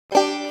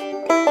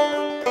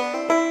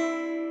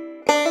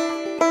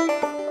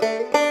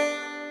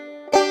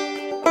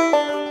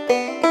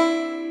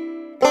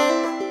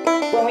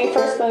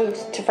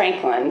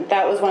Franklin.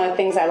 That was one of the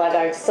things I loved.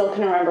 I still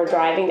can remember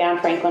driving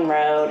down Franklin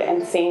Road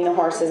and seeing the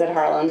horses at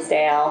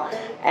Harlansdale.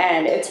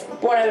 And it's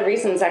one of the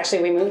reasons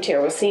actually we moved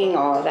here was seeing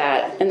all of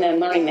that and then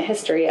learning the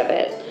history of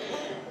it.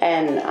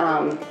 And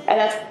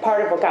that's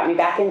part of what got me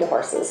back into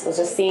horses, was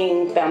just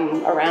seeing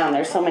them around.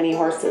 There's so many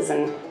horses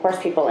and horse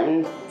people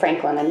in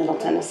Franklin and Middle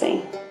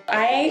Tennessee.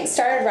 I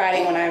started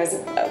riding when I was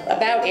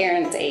about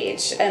Aaron's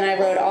age, and I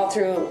rode all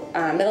through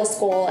middle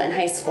school and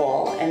high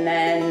school. And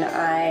then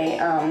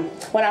I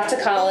went off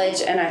to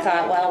college, and I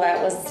thought, well,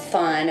 that was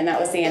fun, and that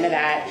was the end of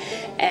that.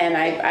 And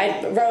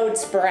I rode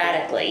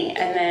sporadically,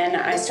 and then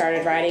I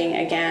started riding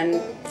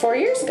again 4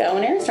 years ago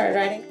when Aaron started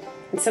riding.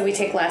 And so we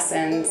take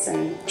lessons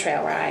and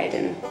trail ride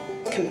and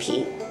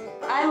compete.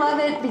 I love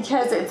it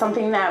because it's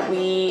something that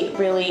we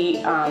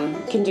really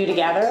can do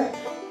together.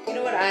 You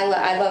know what I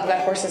love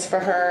about Horses for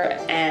Her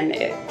and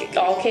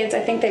all kids, I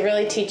think they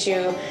really teach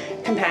you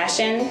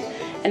compassion,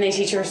 and they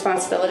teach you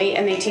responsibility,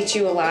 and they teach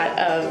you a lot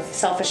of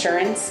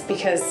self-assurance,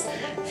 because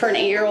for an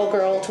 8-year-old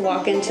girl to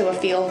walk into a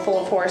field full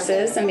of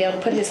horses and be able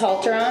to put his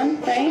halter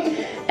on,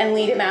 right, and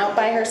lead him out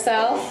by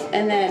herself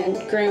and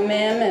then groom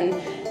him and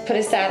put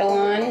his saddle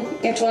on,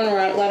 you have to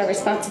learn a lot of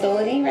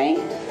responsibility, right,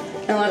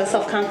 and a lot of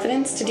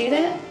self-confidence to do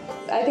that.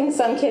 I think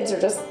some kids are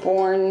just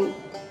born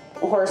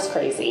horse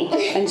crazy,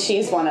 and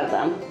she's one of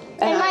them.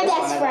 And my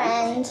best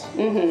friend.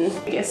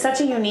 Mm-hmm. It's such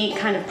a unique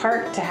kind of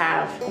park to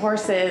have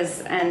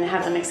horses and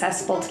have them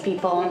accessible to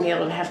people and be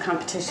able to have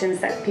competitions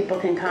that people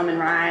can come and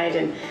ride.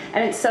 And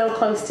it's so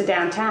close to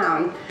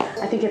downtown.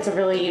 I think it's a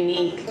really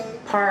unique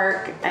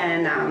park,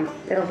 and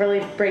it'll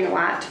really bring a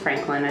lot to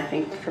Franklin, I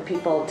think, for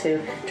people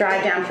to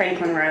drive down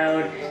Franklin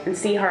Road and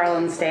see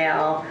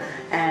Harlansdale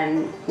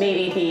and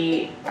maybe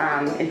be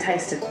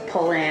enticed to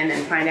pull in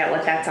and find out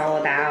what that's all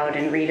about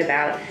and read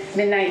about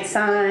Midnight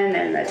Sun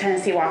and the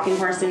Tennessee walking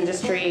horse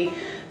industry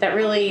that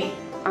really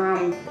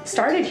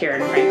started here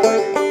in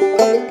Franklin.